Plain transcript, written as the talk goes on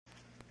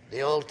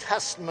The Old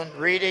Testament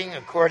reading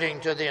according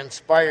to the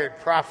inspired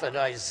prophet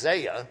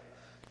Isaiah,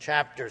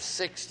 chapter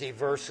 60,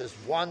 verses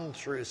 1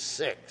 through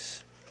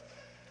 6.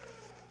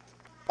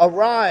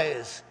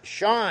 Arise,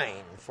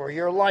 shine, for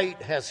your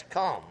light has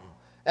come,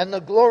 and the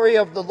glory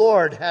of the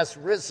Lord has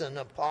risen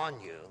upon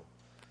you.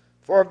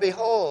 For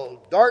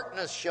behold,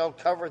 darkness shall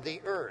cover the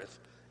earth,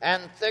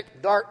 and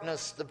thick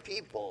darkness the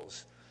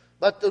peoples.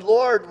 But the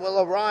Lord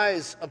will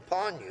arise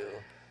upon you,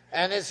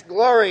 and his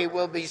glory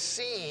will be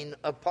seen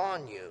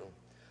upon you.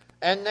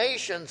 And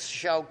nations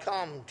shall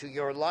come to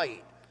your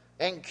light,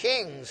 and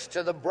kings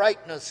to the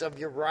brightness of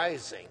your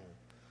rising.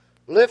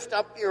 Lift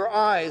up your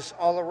eyes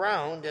all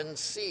around and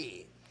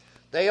see.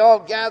 They all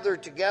gather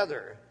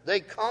together. They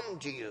come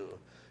to you.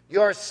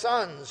 Your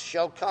sons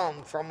shall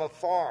come from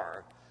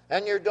afar,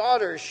 and your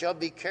daughters shall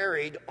be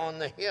carried on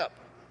the hip.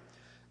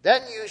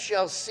 Then you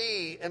shall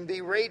see and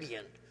be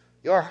radiant.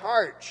 Your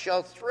heart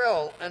shall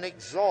thrill and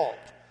exult,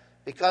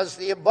 because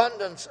the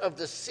abundance of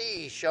the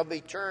sea shall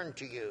be turned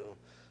to you.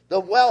 The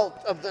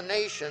wealth of the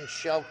nations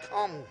shall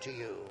come to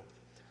you.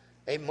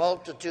 A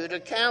multitude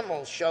of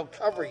camels shall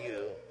cover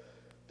you,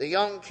 the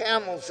young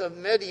camels of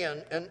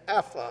Midian and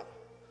Ephah.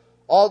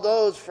 All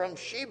those from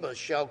Sheba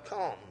shall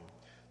come.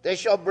 They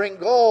shall bring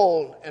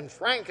gold and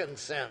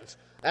frankincense,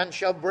 and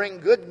shall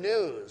bring good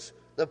news,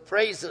 the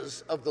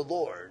praises of the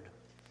Lord.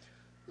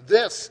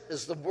 This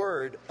is the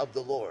word of the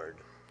Lord.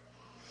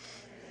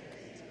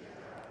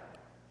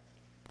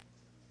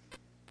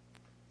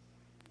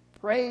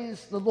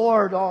 Praise the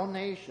Lord, all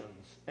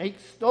nations.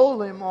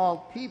 Extol him,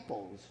 all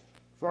peoples.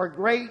 For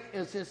great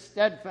is his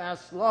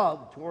steadfast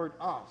love toward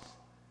us,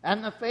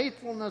 and the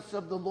faithfulness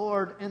of the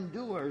Lord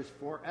endures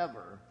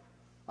forever.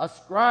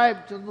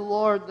 Ascribe to the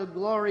Lord the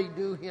glory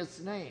due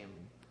his name.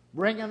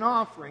 Bring an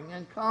offering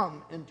and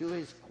come into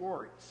his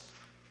courts.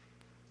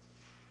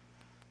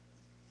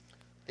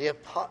 The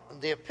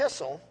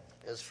epistle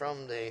is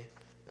from the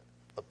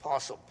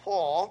Apostle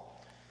Paul,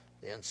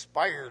 the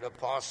inspired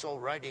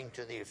apostle, writing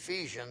to the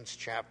Ephesians,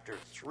 chapter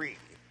 3.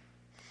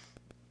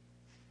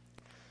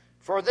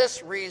 For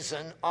this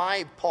reason,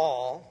 I,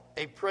 Paul,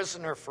 a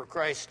prisoner for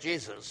Christ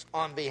Jesus,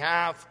 on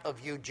behalf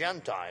of you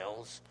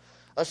Gentiles,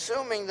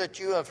 assuming that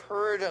you have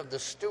heard of the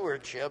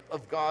stewardship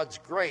of God's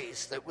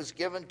grace that was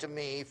given to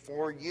me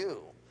for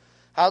you,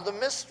 how the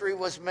mystery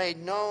was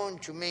made known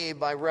to me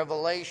by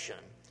revelation,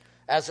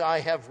 as I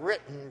have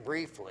written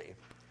briefly.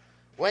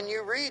 When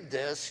you read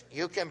this,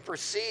 you can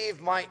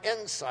perceive my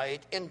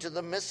insight into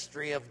the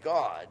mystery of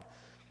God,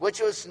 which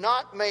was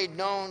not made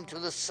known to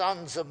the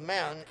sons of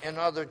men in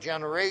other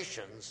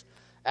generations,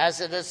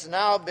 as it has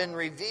now been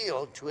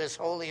revealed to his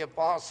holy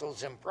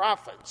apostles and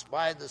prophets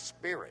by the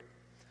Spirit.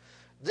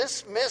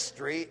 This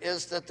mystery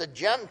is that the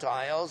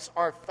Gentiles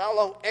are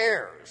fellow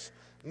heirs,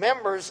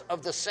 members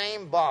of the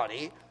same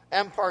body,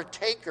 and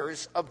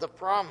partakers of the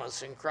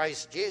promise in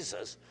Christ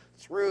Jesus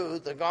through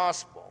the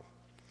gospel.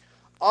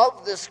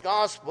 Of this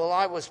gospel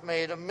I was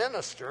made a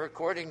minister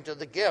according to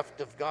the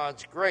gift of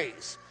God's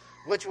grace,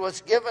 which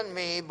was given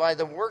me by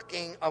the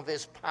working of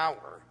his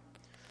power.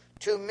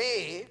 To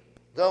me,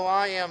 though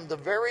I am the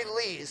very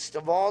least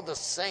of all the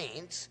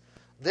saints,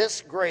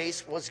 this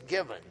grace was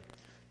given,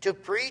 to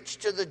preach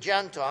to the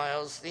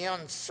Gentiles the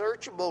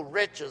unsearchable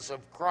riches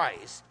of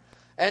Christ,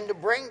 and to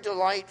bring to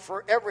light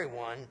for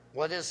everyone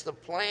what is the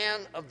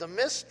plan of the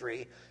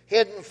mystery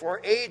hidden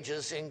for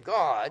ages in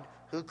God,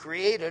 who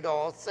created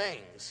all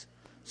things,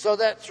 so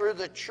that through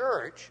the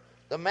church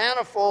the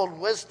manifold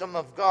wisdom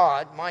of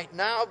God might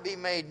now be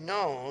made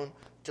known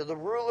to the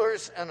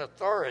rulers and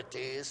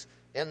authorities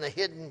in the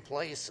hidden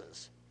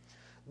places.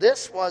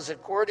 This was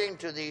according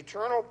to the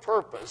eternal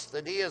purpose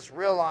that he has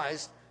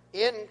realized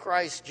in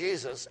Christ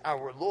Jesus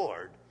our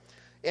Lord,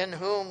 in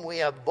whom we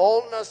have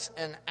boldness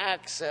and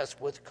access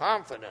with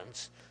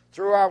confidence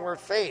through our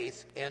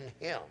faith in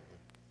him.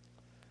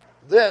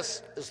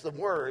 This is the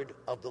word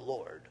of the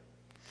Lord.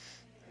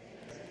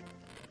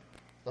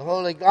 The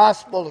Holy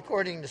Gospel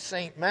according to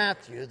St.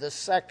 Matthew, the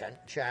 2nd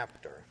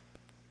chapter.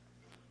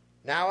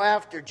 Now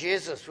after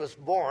Jesus was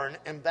born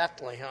in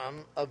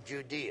Bethlehem of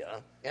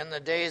Judea, in the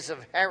days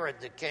of Herod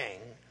the king,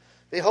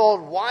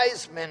 behold,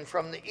 wise men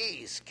from the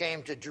east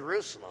came to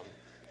Jerusalem,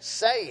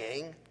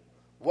 saying,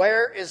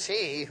 Where is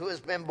he who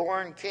has been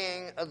born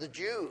King of the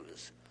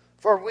Jews?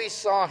 For we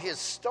saw his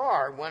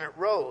star when it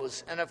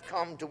rose and have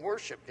come to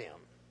worship him.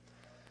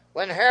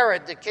 When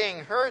Herod the king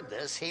heard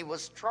this, he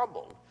was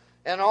troubled,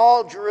 and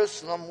all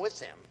Jerusalem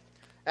with him.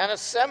 And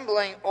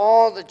assembling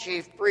all the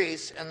chief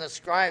priests and the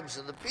scribes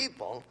of the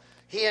people,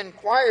 he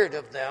inquired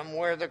of them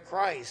where the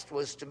Christ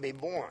was to be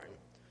born.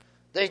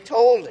 They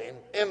told him,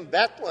 In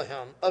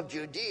Bethlehem of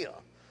Judea,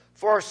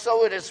 for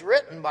so it is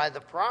written by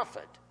the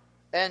prophet,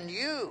 And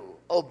you,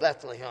 O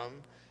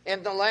Bethlehem,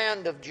 in the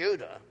land of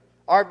Judah,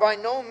 are by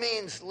no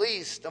means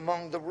least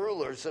among the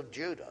rulers of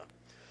Judah.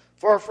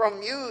 For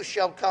from you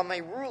shall come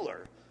a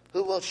ruler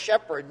who will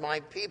shepherd my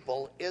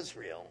people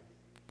Israel.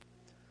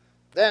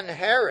 Then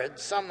Herod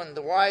summoned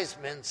the wise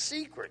men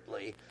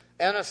secretly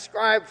and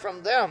ascribed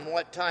from them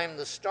what time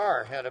the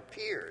star had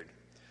appeared.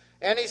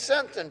 And he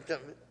sent them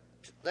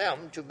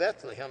them to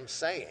Bethlehem,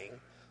 saying,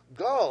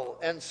 Go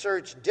and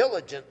search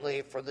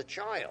diligently for the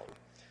child.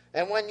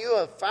 And when you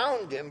have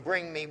found him,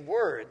 bring me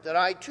word, that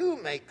I too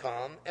may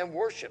come and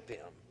worship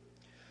him.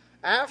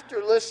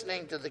 After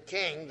listening to the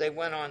king, they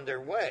went on their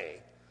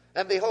way.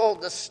 And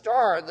behold, the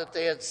star that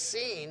they had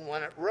seen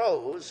when it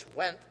rose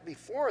went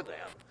before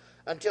them,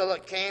 until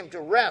it came to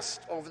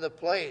rest over the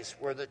place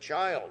where the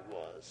child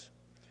was.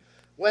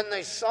 When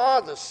they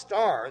saw the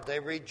star, they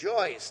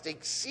rejoiced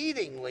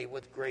exceedingly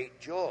with great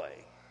joy.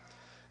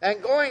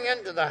 And going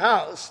into the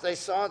house, they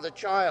saw the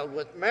child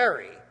with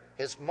Mary,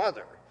 his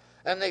mother,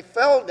 and they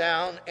fell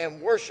down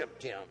and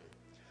worshipped him.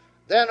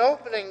 Then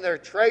opening their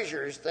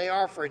treasures, they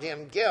offered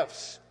him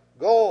gifts,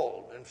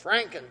 gold and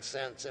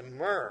frankincense and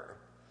myrrh.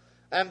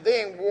 And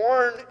being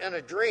warned in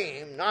a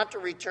dream not to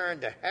return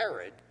to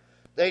Herod,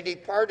 they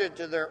departed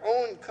to their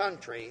own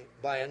country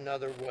by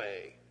another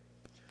way.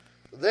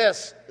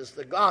 This is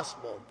the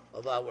gospel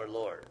of our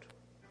Lord.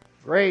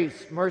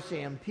 Grace,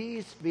 mercy, and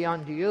peace be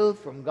unto you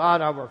from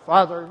God our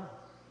Father,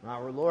 and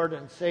our Lord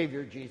and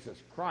Savior Jesus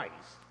Christ.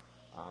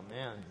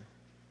 Amen.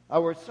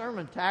 Our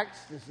sermon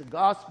text is the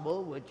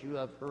gospel which you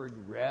have heard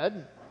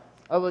read.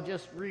 I will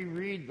just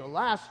reread the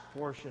last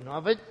portion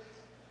of it,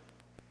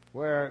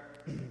 where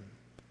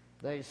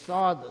they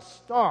saw the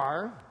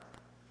star,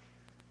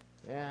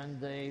 and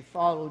they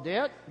followed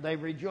it. They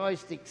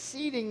rejoiced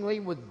exceedingly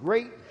with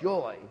great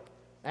joy.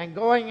 And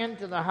going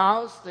into the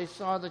house, they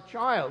saw the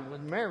child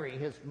with Mary,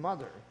 his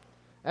mother.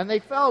 And they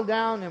fell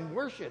down and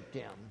worshipped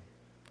him.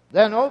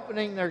 Then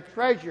opening their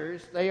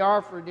treasures, they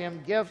offered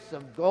him gifts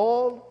of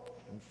gold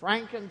and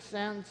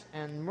frankincense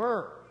and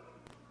myrrh.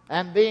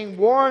 And being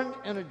warned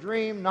in a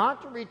dream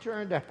not to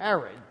return to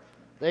Herod,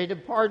 they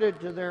departed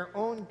to their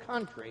own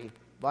country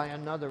by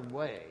another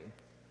way.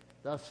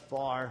 Thus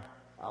far,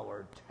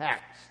 our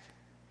text.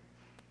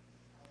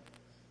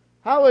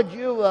 How would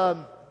you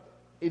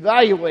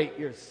evaluate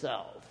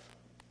yourself?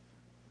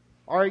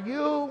 Are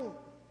you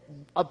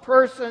a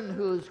person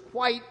who's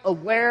quite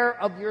aware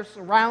of your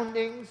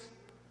surroundings,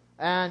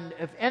 and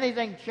if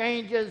anything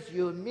changes,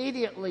 you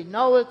immediately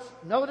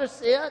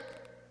notice it?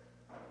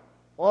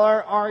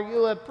 Or are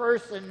you a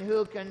person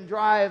who can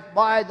drive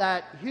by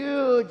that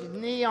huge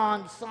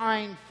neon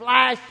sign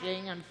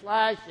flashing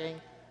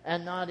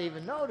and not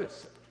even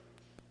notice it?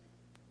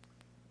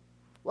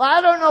 Well,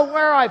 I don't know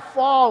where I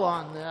fall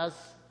on this,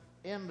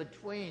 in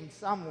between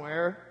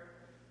somewhere,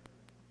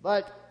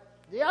 but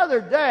the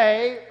other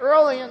day,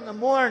 early in the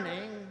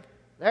morning,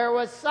 there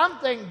was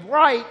something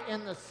bright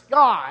in the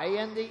sky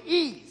in the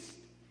east,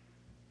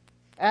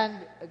 and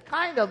it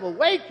kind of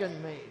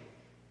awakened me,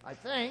 I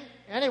think.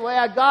 Anyway,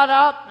 I got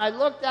up, I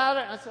looked at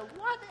it, and I said,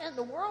 what in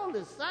the world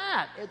is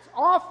that? It's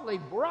awfully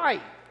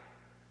bright.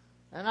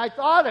 And I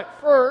thought at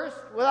first,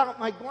 without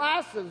my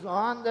glasses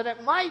on, that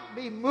it might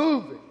be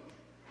moving.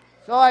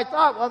 So I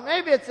thought, well,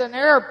 maybe it's an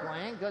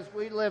airplane, because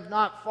we live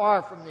not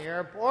far from the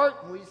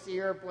airport, and we see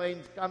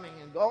airplanes coming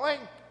and going.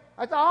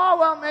 I thought, oh,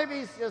 well, maybe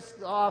he's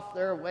just off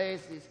their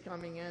ways. He's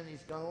coming in,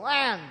 he's going to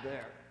land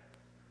there.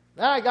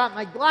 Then I got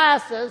my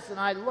glasses, and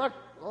I looked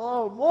a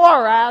little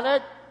more at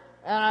it,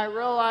 and I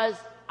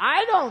realized,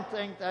 I don't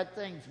think that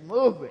thing's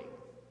moving.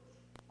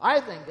 I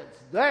think it's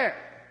there.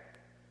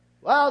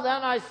 Well,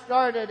 then I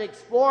started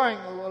exploring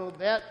a little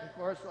bit. Of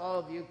course, all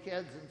of you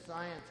kids in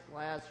science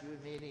class, you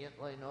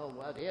immediately know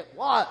what it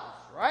was,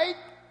 right?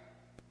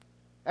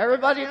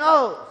 Everybody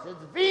knows. It's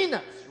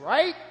Venus,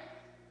 right?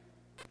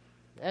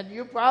 And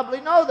you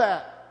probably know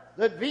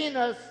that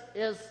Venus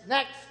is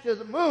next to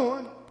the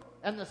moon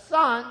and the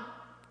sun.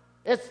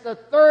 It's the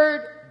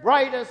third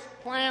brightest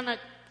planet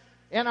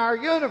in our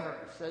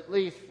universe, at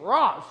least for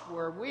us,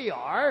 where we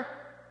are.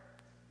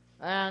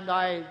 And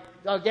I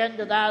dug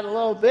into that a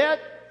little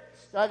bit,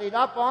 studied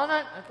up on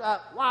it. I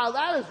thought, wow,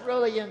 that is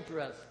really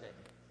interesting.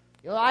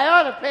 I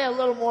ought to pay a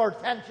little more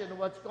attention to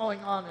what's going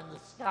on in the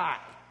sky.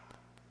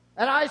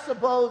 And I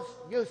suppose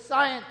you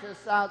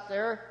scientists out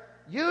there,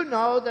 you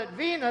know that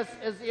Venus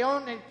is the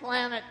only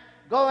planet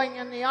going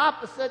in the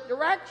opposite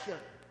direction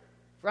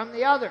from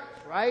the others,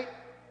 right?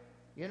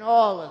 You know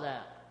all of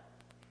that.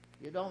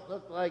 You don't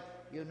look like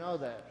you know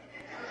that.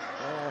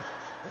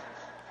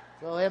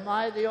 So am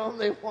I the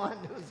only one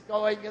who's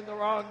going in the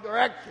wrong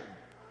direction?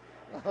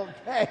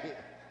 Okay.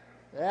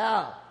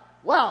 Yeah.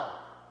 Well,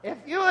 if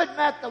you had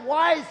met the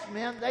wise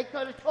men, they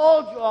could have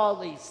told you all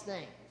these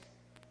things,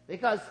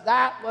 because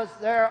that was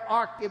their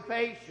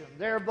occupation,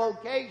 their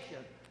vocation.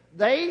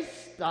 They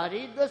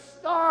studied the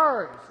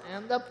stars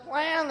and the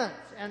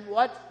planets and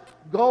what's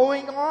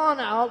going on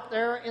out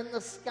there in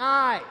the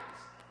skies.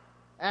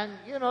 And,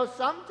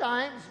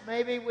 sometimes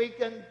maybe we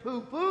can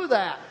poo-poo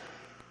that.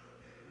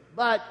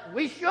 But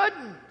we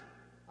shouldn't.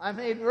 I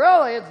mean,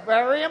 really, it's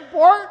very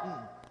important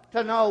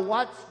to know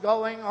what's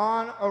going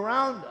on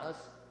around us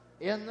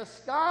in the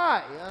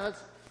sky.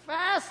 It's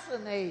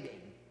fascinating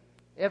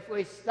if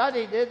we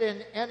studied it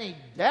in any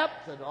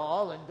depth at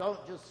all and don't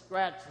just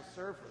scratch the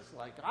surface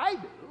like I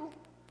do,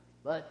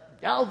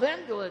 but delve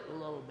into it a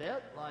little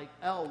bit, like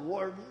L.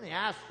 Worden, the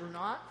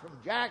astronaut from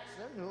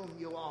Jackson, whom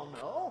you all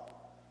know.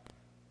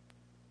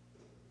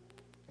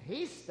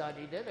 he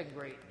studied it in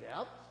great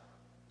depth,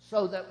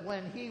 so that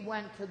when he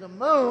went to the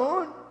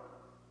moon,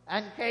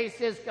 in case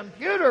his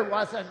computer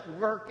wasn't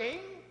working,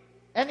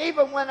 and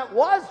even when it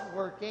was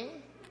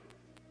working,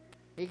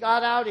 he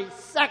got out his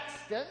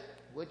sextant,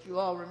 which you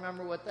all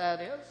remember what that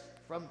is,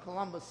 from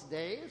Columbus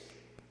days,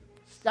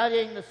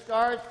 studying the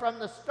stars. From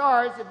the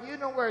stars, if you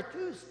know where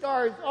two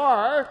stars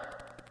are,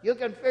 you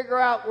can figure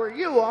out where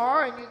you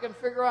are, and you can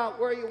figure out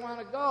where you want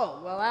to go.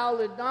 Well, Al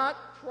did not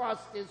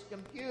trust his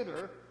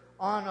computer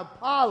on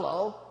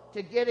Apollo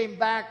to get him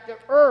back to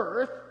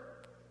Earth,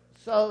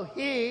 so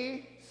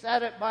he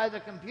set it by the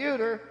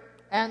computer,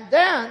 and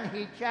then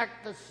he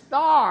checked the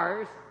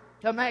stars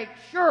to make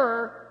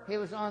sure he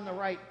was on the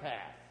right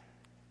path.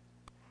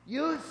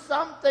 Used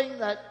something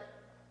that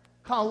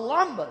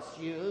Columbus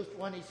used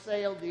when he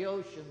sailed the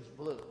oceans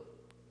blue.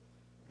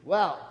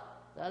 Well,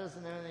 that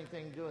doesn't have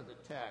anything to do with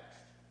the text.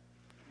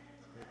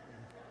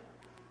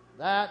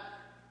 That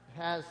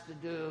has to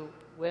do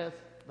with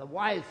the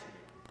wise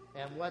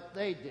men and what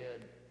they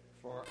did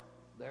for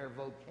their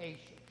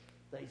vocation.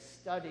 They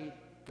studied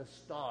the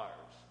stars.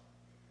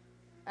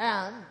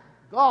 And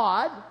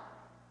God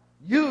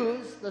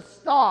used the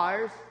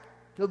stars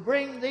to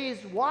bring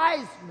these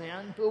wise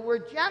men who were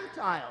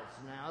Gentiles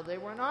now. They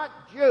were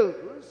not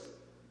Jews.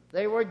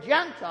 They were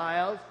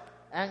Gentiles.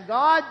 And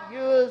God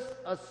used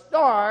a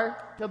star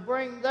to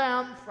bring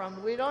them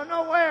from we don't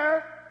know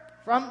where,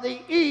 from the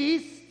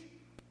east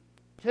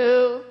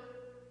to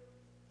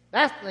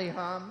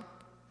Bethlehem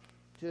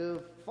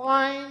to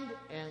find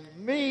and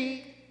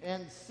meet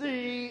and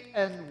see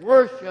and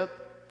worship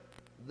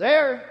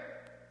their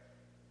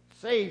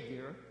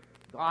Savior,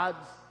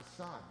 God's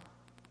Son.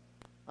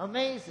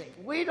 Amazing.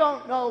 We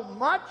don't know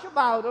much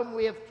about them.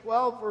 We have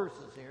 12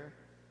 verses here.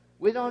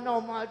 We don't know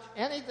much,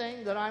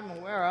 anything that I'm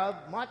aware of,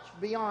 much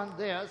beyond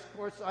this. Of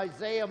course,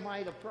 Isaiah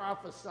might have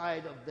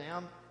prophesied of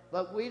them,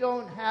 but we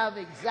don't have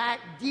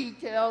exact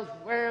details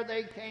where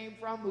they came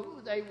from,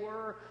 who they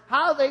were,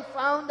 how they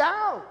found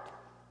out.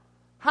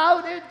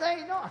 How did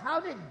they know? How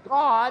did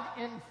God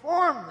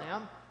inform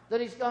them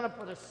that he's going to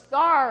put a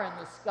star in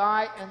the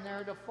sky and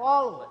they're to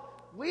follow it?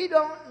 We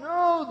don't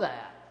know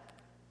that.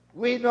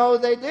 We know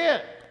they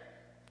did.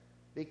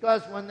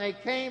 Because when they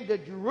came to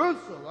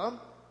Jerusalem,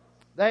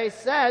 they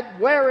said,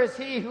 "Where is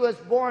he who is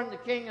born the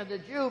King of the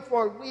Jews?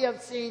 For we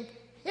have seen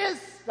his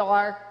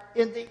star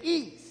in the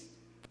east."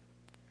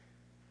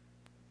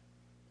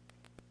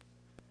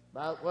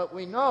 But what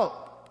we know,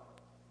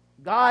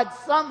 God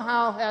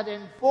somehow had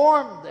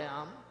informed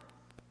them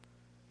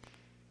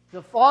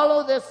to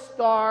follow this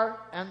star,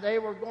 and they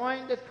were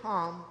going to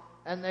come,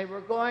 and they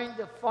were going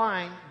to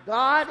find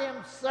God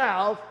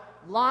himself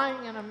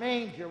lying in a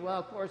manger. Well,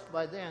 of course,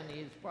 by then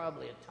he's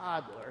probably a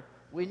toddler.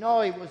 We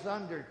know he was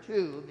under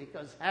 2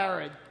 because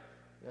Herod,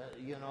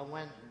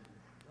 went,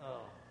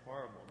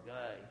 horrible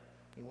guy.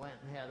 He went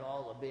and had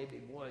all the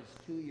baby boys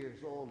 2 years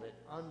old and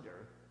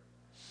under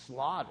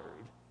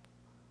slaughtered.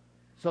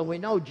 So we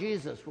know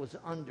Jesus was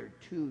under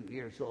 2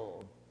 years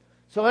old.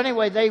 So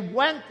anyway, they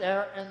went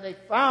there and they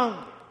found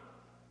him.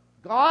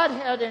 God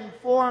had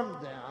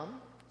informed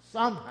them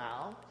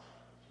somehow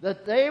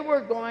that they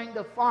were going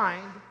to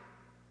find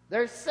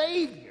their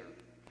Savior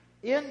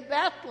in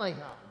Bethlehem,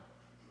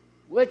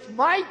 which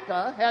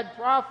Micah had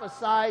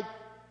prophesied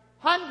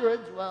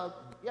hundreds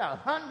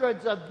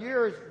of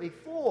years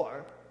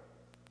before,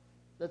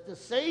 that the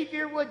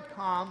Savior would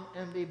come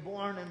and be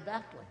born in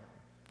Bethlehem.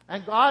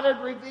 And God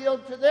had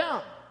revealed to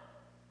them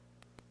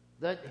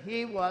that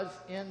he was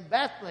in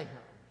Bethlehem.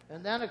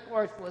 And then, of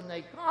course, when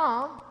they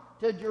come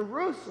to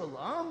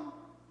Jerusalem,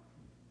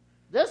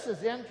 this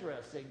is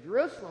interesting.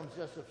 Jerusalem's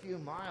just a few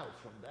miles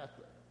from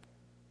Bethlehem.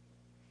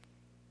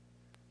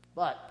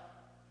 But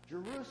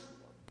Jerusalem,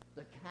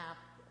 the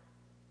capital,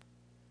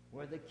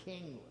 where the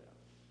king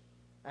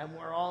lives, and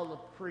where all the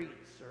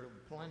priests, or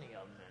plenty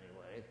of them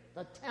anyway,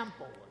 the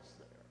temple was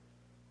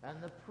there,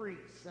 and the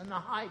priests, and the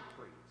high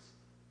priests.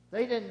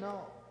 They didn't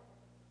know.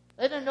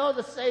 They didn't know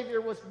the Savior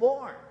was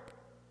born.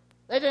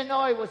 They didn't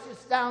know he was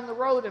just down the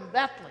road in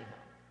Bethlehem.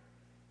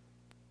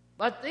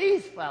 But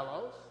these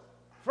fellows,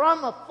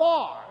 from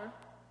afar,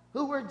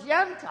 who were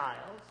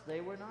Gentiles,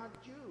 they were not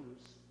Jews.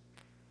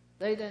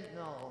 They didn't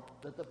know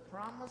that the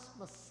promised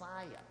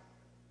Messiah,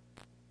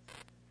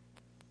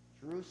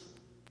 Jerusalem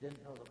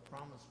didn't know the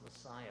promised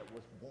Messiah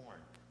was born.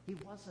 He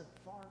wasn't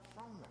far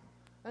from them.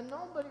 And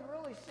nobody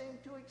really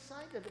seemed too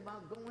excited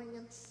about going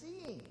and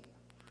seeing him,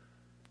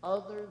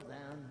 other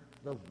than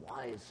the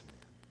wise men.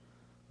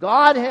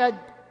 God had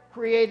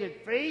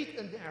created faith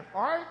in their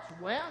hearts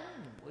when?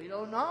 We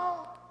don't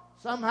know.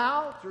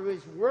 Somehow, through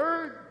his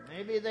word,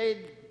 maybe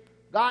they'd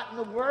gotten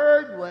the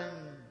word when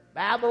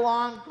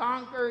Babylon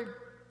conquered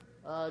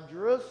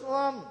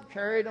Jerusalem,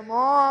 carried them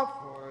off,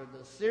 or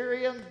the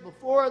Syrians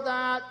before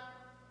that.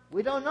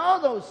 We don't know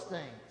those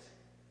things.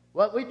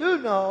 What we do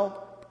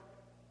know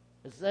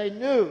is they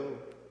knew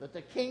that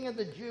the King of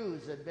the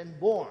Jews had been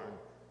born,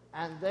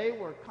 and they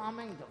were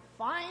coming to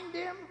find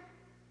him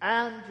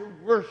and to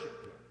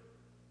worship him.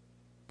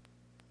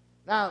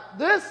 Now,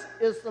 this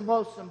is the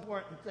most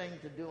important thing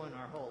to do in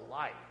our whole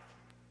life.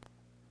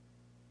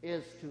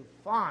 is to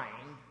find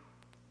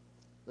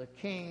the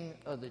King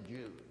of the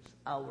Jews,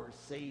 our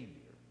Savior.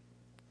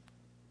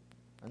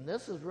 And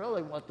this is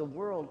really what the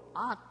world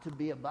ought to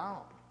be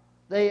about.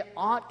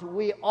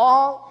 We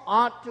all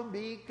ought to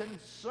be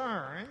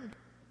concerned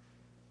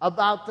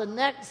about the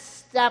next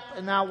step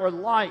in our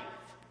life.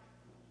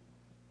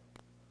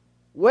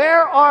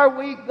 Where are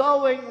we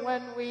going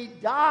when we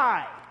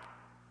die?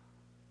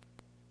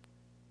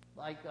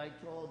 Like I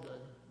told the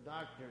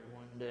doctor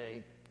one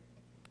day,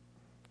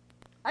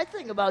 I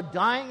think about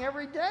dying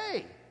every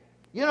day.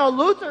 You know,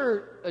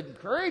 Luther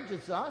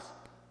encourages us,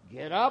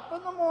 get up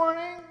in the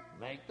morning,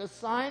 make the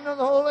sign of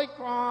the Holy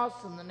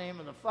Cross in the name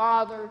of the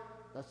Father,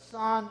 the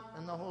Son,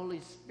 and the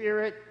Holy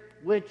Spirit,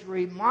 which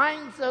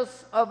reminds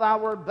us of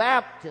our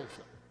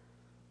baptism.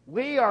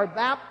 We are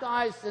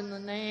baptized in the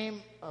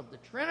name of the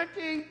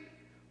Trinity.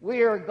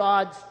 We are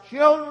God's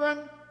children.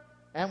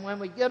 And when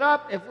we get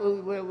up, if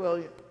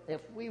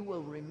we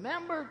will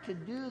remember to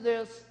do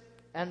this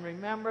and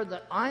remember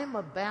that I'm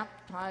a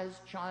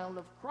baptized child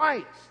of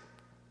Christ.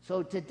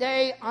 So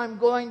today I'm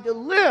going to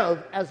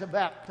live as a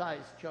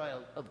baptized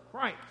child of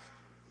Christ.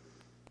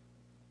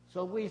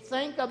 So we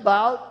think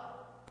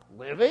about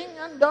living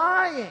and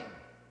dying.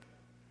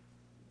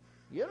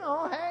 You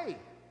know, hey,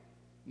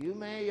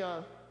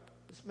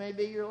 this may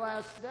be your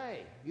last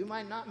day. You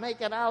might not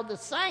make it out of the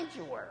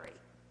sanctuary.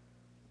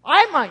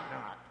 I might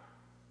not.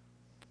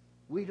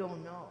 We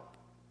don't know.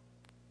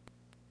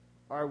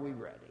 Are we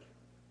ready?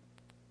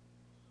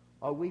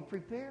 Are we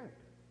prepared?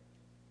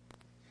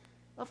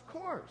 Of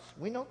course,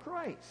 we know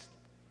Christ.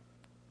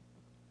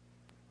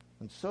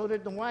 And so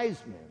did the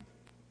wise men.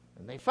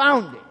 And they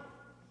found him.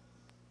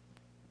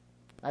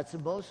 That's the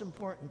most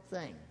important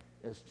thing,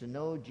 is to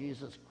know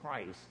Jesus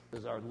Christ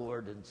as our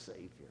Lord and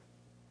Savior.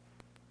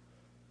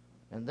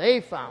 And they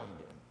found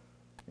him.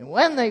 And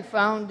when they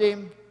found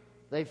him,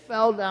 they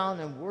fell down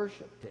and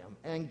worshiped him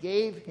and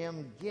gave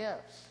him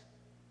gifts.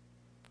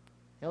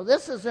 You know,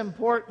 this is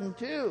important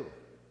too.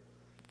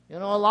 You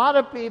know, a lot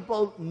of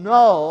people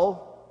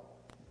know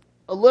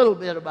a little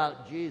bit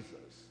about Jesus.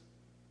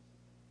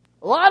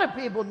 A lot of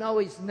people know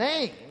his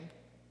name.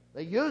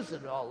 They use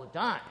it all the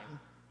time.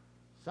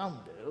 Some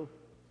do.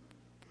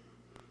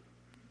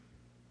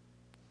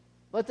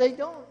 But they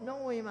don't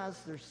know him as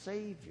their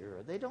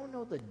Savior. They don't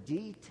know the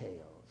details.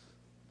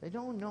 They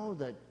don't know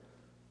that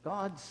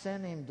God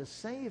sent him to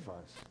save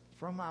us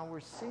from our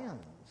sins.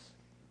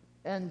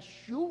 And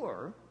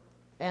sure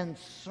and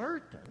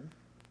certain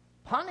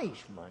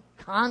punishment,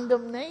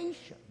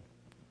 condemnation.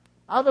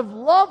 Out of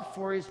love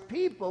for his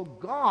people,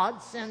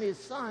 God sent his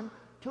Son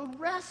to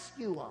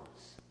rescue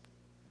us.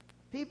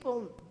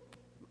 People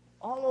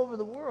all over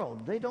the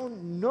world, they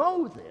don't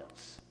know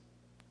this.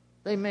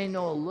 They may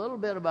know a little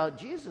bit about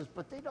Jesus,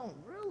 but they don't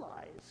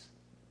realize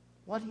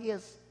what he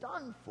has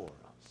done for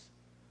us.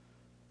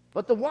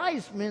 But the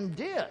wise men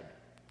did.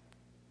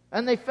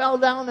 And they fell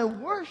down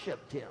and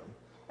worshiped him.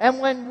 And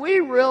when we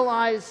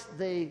realize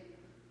the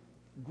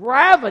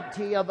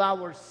gravity of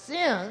our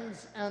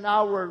sins and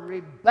our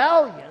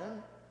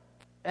rebellion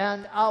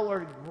and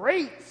our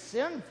great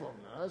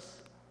sinfulness,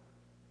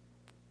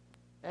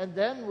 and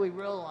then we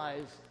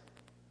realize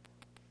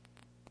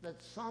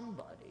that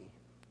somebody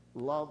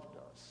loved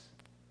us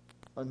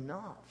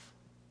enough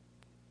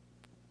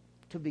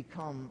to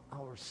become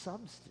our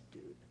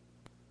substitute,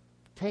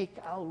 take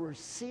our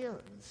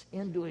sins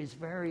into his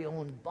very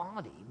own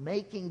body,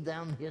 making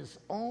them his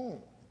own,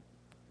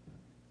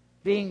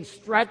 being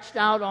stretched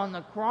out on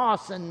the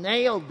cross and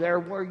nailed there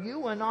where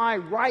you and I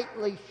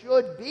rightly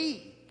should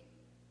be.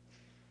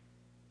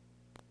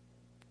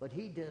 But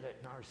he did it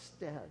in our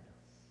stead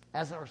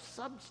as our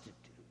substitute.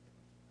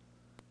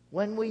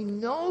 When we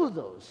know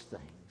those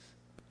things,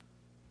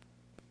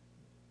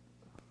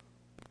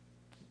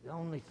 the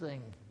only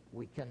thing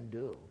we can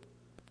do,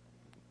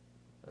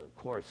 of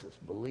course, is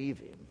believe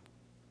him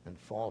and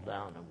fall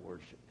down and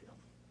worship him.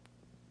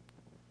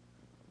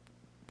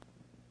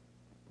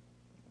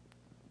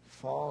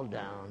 Fall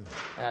down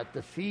at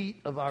the feet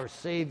of our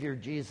Savior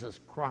Jesus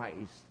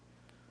Christ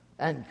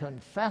and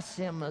confess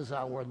him as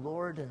our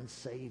Lord and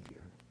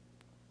Savior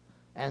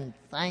and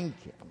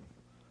thank him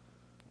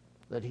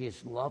that he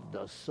has loved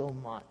us so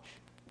much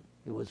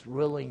he was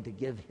willing to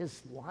give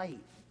his life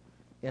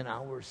in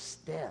our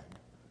stead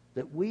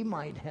that we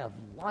might have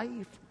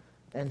life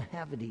and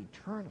have it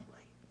eternally.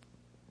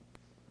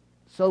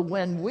 So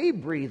when we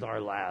breathe our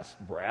last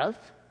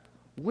breath,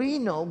 we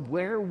know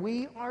where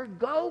we are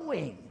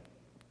going.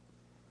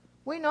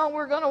 We know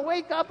we're going to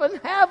wake up in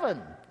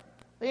heaven.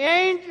 The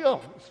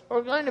angels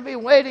are going to be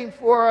waiting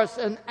for us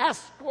and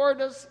escort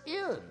us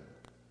in.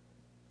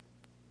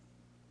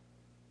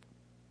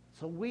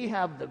 So we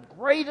have the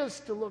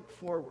greatest to look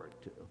forward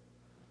to.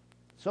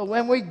 So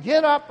when we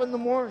get up in the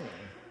morning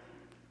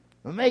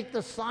and make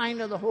the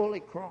sign of the Holy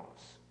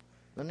Cross,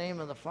 the name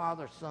of the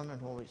Father, Son, and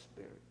Holy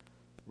Spirit,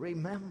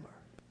 remember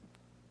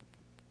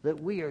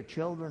that we are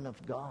children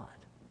of God.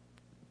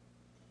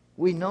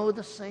 We know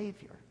the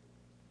Savior.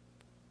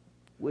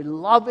 We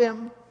love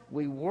him,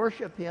 we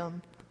worship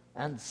him,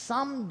 And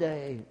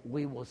someday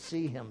we will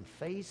see him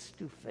face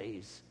to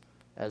face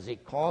as he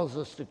calls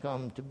us to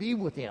come to be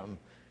with him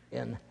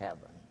in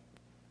heaven.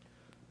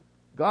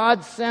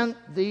 God sent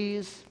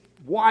these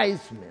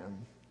wise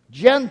men,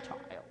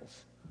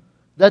 Gentiles,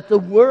 that the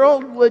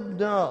world would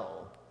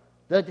know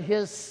that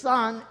his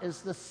Son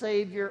is the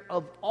Savior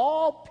of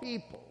all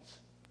peoples,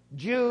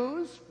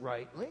 Jews,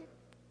 rightly,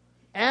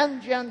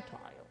 and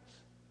Gentiles.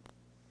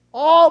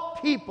 All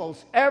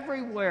peoples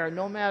everywhere,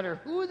 no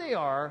matter who they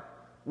are,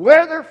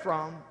 where they're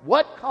from,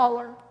 what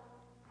color,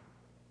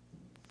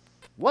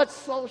 what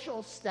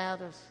social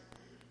status,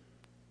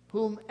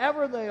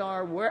 whomever they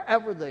are,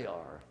 wherever they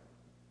are,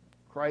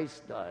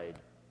 Christ died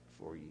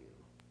for you.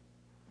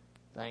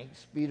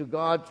 Thanks be to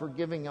God for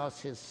giving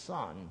us his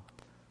Son.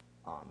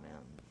 Amen.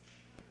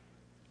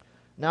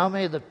 Now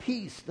may the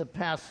peace that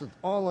passeth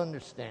all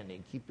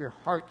understanding keep your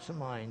hearts and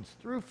minds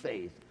through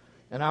faith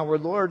in our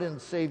Lord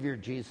and Savior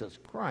Jesus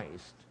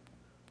Christ.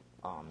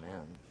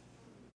 Amen.